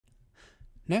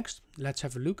Next, let's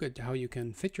have a look at how you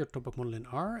can fit your topic model in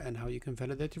R and how you can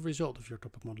validate the result of your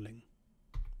topic modeling.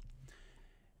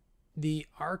 The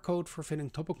R code for fitting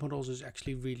topic models is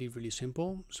actually really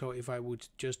simple. So if I would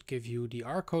just give you the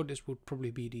R code, this would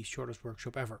probably be the shortest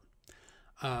workshop ever.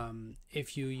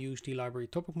 If you use the library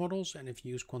topic models and if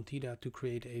you use quantida to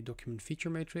create a document feature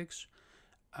matrix,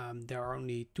 there are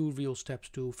only two real steps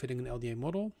to fitting an LDA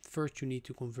model. First, you need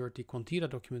to convert the quantida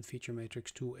document feature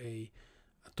matrix to a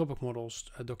topic models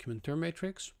document term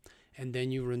matrix, and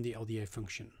then you run the LDA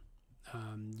function.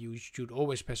 You should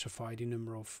always specify the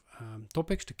number of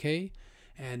topics, the K,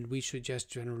 and we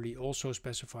suggest generally also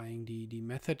specifying the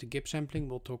method, the GIP sampling.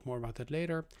 We'll talk more about that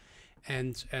later.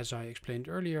 And as I explained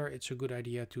earlier, it's a good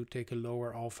idea to take a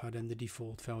lower alpha than the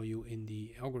default value in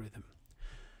the algorithm.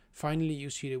 Finally,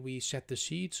 you see that we set the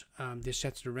seeds. This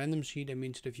sets the random seed. That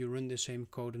means that if you run the same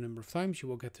code a number of times, you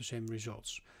will get the same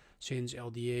results. Since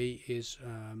LDA is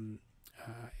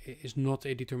not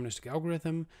a deterministic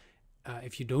algorithm,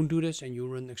 if you don't do this and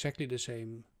you run exactly the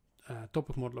same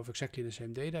topic model of exactly the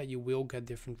same data, you will get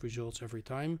different results every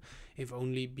time, if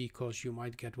only because you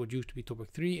might get what used to be topic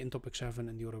 3 and topic 7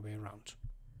 and the other way around.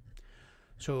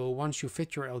 So once you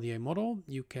fit your LDA model,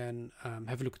 you can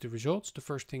have a look at the results. The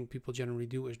first thing people generally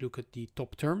do is look at the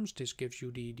top terms. This gives you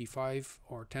the 5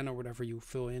 or 10 or whatever you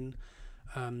fill in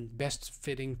best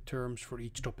fitting terms for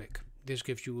each topic. This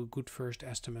gives you a good first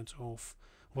estimate of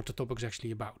what the topic is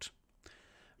actually about.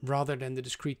 Rather than the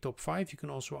discrete top 5, you can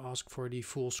also ask for the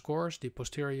full scores, the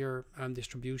posterior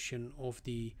distribution of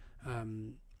the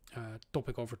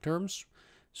topic over terms.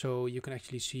 So you can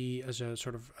actually see as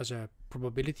a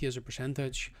probability, as a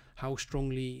percentage, how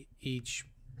strongly each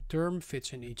term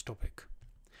fits in each topic.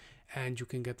 And you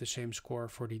can get the same score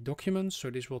for the documents. So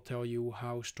this will tell you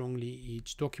how strongly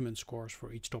each document scores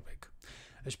for each topic.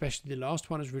 Especially the last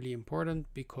one is really important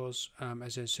because,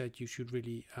 as I said, you should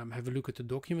really have a look at the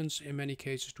documents in many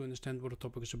cases to understand what the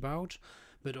topic is about,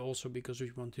 but also because if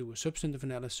you want to do a substantive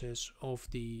analysis of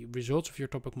the results of your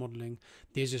topic modeling,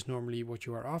 this is normally what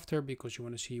you are after because you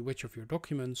want to see which of your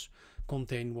documents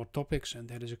contain what topics, and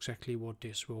that is exactly what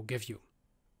this will give you.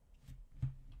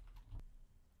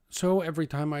 So every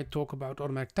time I talk about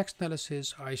automatic text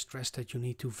analysis, I stress that you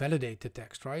need to validate the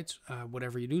text, right?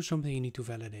 Whatever you do something, you need to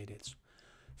validate it.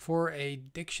 For a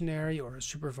dictionary or a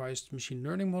supervised machine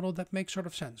learning model, that makes sort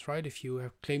of sense, right? If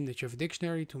you claim that you have a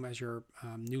dictionary to measure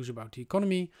news about the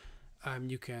economy,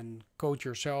 you can code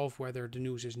yourself whether the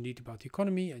news is indeed about the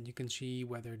economy, and you can see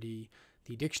whether the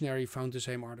dictionary found the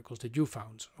same articles that you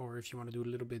found. Or if you want to do a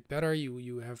little bit better,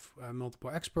 you have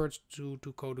multiple experts to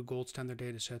code a gold standard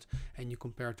dataset, and you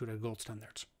compare to the gold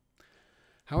standards.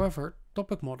 However,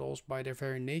 topic models by their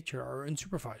very nature are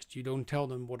unsupervised. You don't tell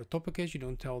them what a topic is, you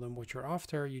don't tell them what you're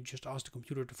after, you just ask the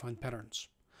computer to find patterns.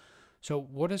 So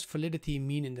what does validity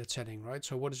mean in that setting, right?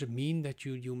 So what does it mean that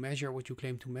you measure what you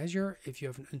claim to measure if you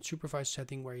have an unsupervised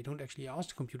setting where you don't actually ask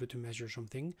the computer to measure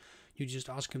something, you just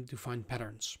ask him to find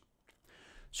patterns.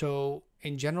 So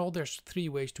in general, there's 3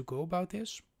 ways to go about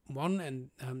this. One,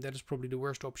 and that is probably the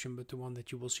worst option, but the one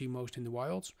that you will see most in the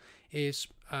wilds, is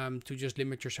to just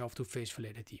limit yourself to face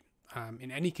validity.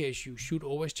 In any case, you should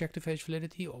always check the face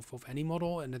validity of any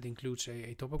model, and that includes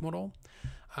a topic model.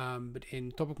 But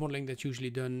in topic modeling, that's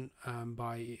usually done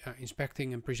by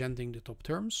inspecting and presenting the top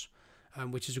terms,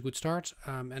 which is a good start.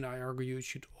 And I argue you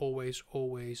should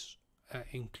always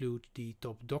include the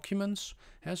top documents.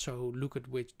 So look at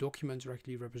which documents are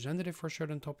actually representative for a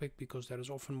certain topic, because that is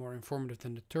often more informative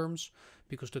than the terms,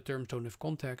 because the terms don't have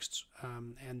contexts,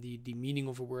 and the meaning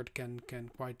of a word can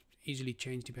quite easily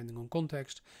change depending on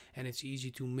context, and it's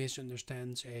easy to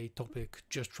misunderstand a topic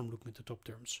just from looking at the top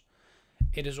terms.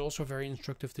 It is also very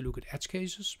instructive to look at edge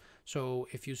cases. So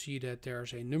if you see that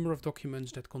there's a number of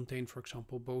documents that contain, for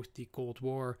example, both the Cold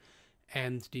War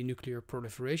and the nuclear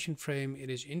proliferation frame, it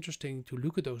is interesting to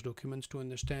look at those documents to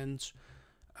understand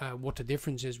what the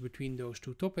difference is between those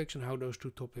two topics and how those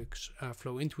two topics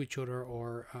flow into each other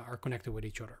or are connected with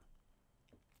each other.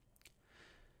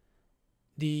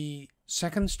 The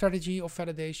second strategy of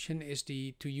validation is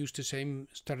to use the same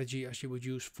strategy as you would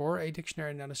use for a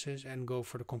dictionary analysis and go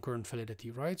for the concurrent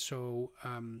validity, right? So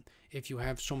if you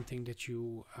have something that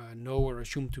you know or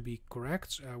assume to be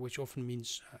correct, which often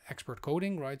means expert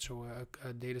coding, right? So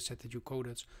a data set that you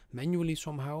coded manually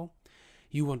somehow,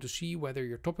 you want to see whether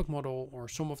your topic model or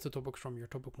some of the topics from your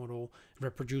topic model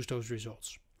reproduce those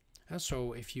results.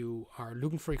 So if you are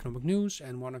looking for economic news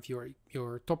and one of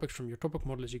your topics from your topic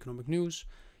model is economic news,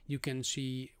 you can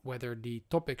see whether the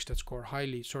topics that score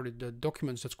highly, the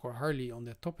documents that score highly on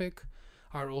that topic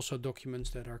are also documents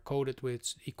that are coded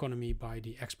with economy by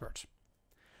the experts.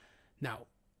 Now,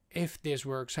 If this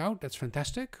works out, that's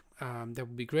fantastic. That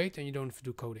would be great, and you don't have to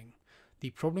do coding. The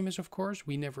problem is, of course,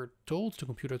 we never told the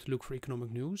computer to look for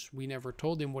economic news. We never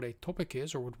told him what a topic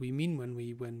is or what we mean when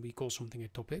we call something a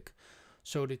topic.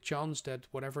 So the chance that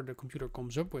whatever the computer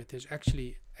comes up with is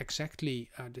actually exactly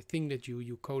the thing that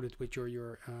you coded with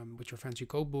your fancy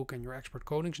code book and your expert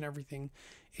codings and everything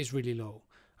is really low.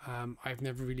 I've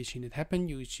never really seen it happen.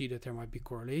 You see that there might be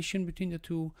correlation between the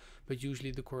two, but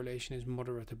usually the correlation is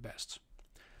moderate at best.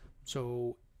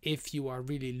 So if you are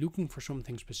really looking for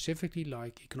something specifically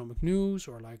like economic news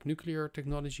or like nuclear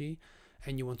technology,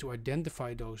 and you want to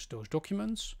identify those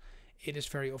documents, it is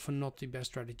very often not the best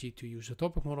strategy to use a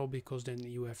topic model, because then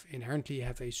you inherently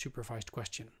have a supervised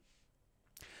question.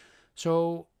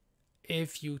 So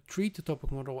if you treat the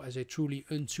topic model as a truly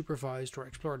unsupervised or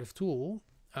explorative tool,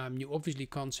 you obviously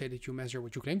can't say that you measure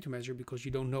what you claim to measure, because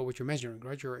you don't know what you're measuring,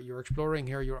 right? You're exploring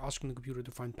here, you're asking the computer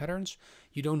to find patterns.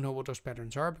 You don't know what those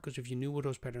patterns are, because if you knew what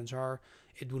those patterns are,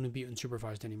 it wouldn't be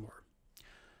unsupervised anymore.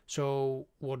 So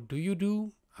what do?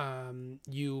 You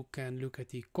can look at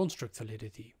the construct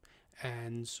validity,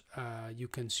 and you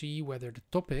can see whether the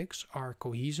topics are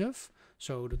cohesive.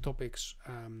 So the topics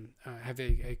have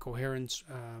a coherence,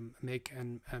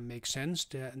 make sense.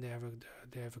 They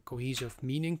have a cohesive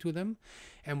meaning to them,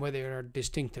 and whether they are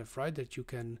distinctive, right? That you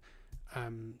can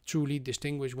truly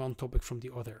distinguish one topic from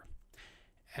the other.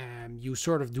 You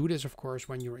sort of do this, of course,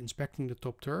 when you're inspecting the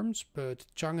top terms, but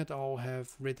Chang et al. Have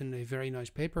written a very nice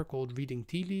paper called Reading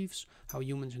Tea Leaves, How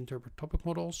Humans Interpret Topic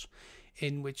Models,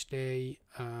 in which they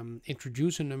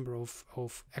introduce a number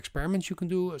of experiments you can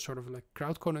do, a sort of like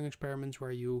crowd coding experiments,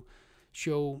 where you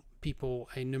show people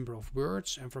a number of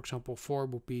words, and for example 4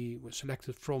 would be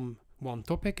selected from one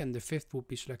topic and the 5th would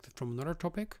be selected from another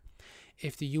topic.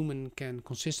 If the human can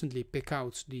consistently pick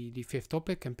out the 5th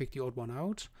topic and pick the odd one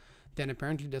out, then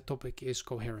apparently that topic is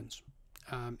coherent.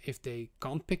 If they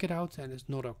can't pick it out, then it's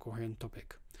not a coherent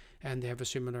topic. And they have a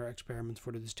similar experiment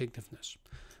for the distinctiveness.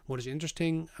 What is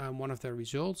interesting, one of their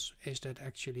results is that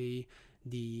actually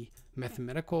the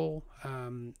mathematical,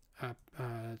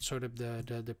 sort of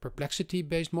the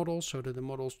perplexity-based models, so that the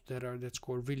models that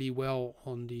score really well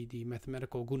on the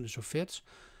mathematical goodness of fit,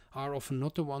 are often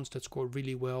not the ones that score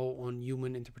really well on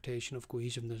human interpretation of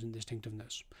cohesiveness and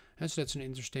distinctiveness. And so that's an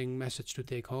interesting message to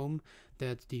take home,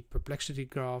 that the perplexity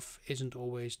graph isn't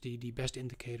always the best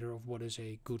indicator of what is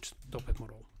a good topic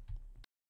model.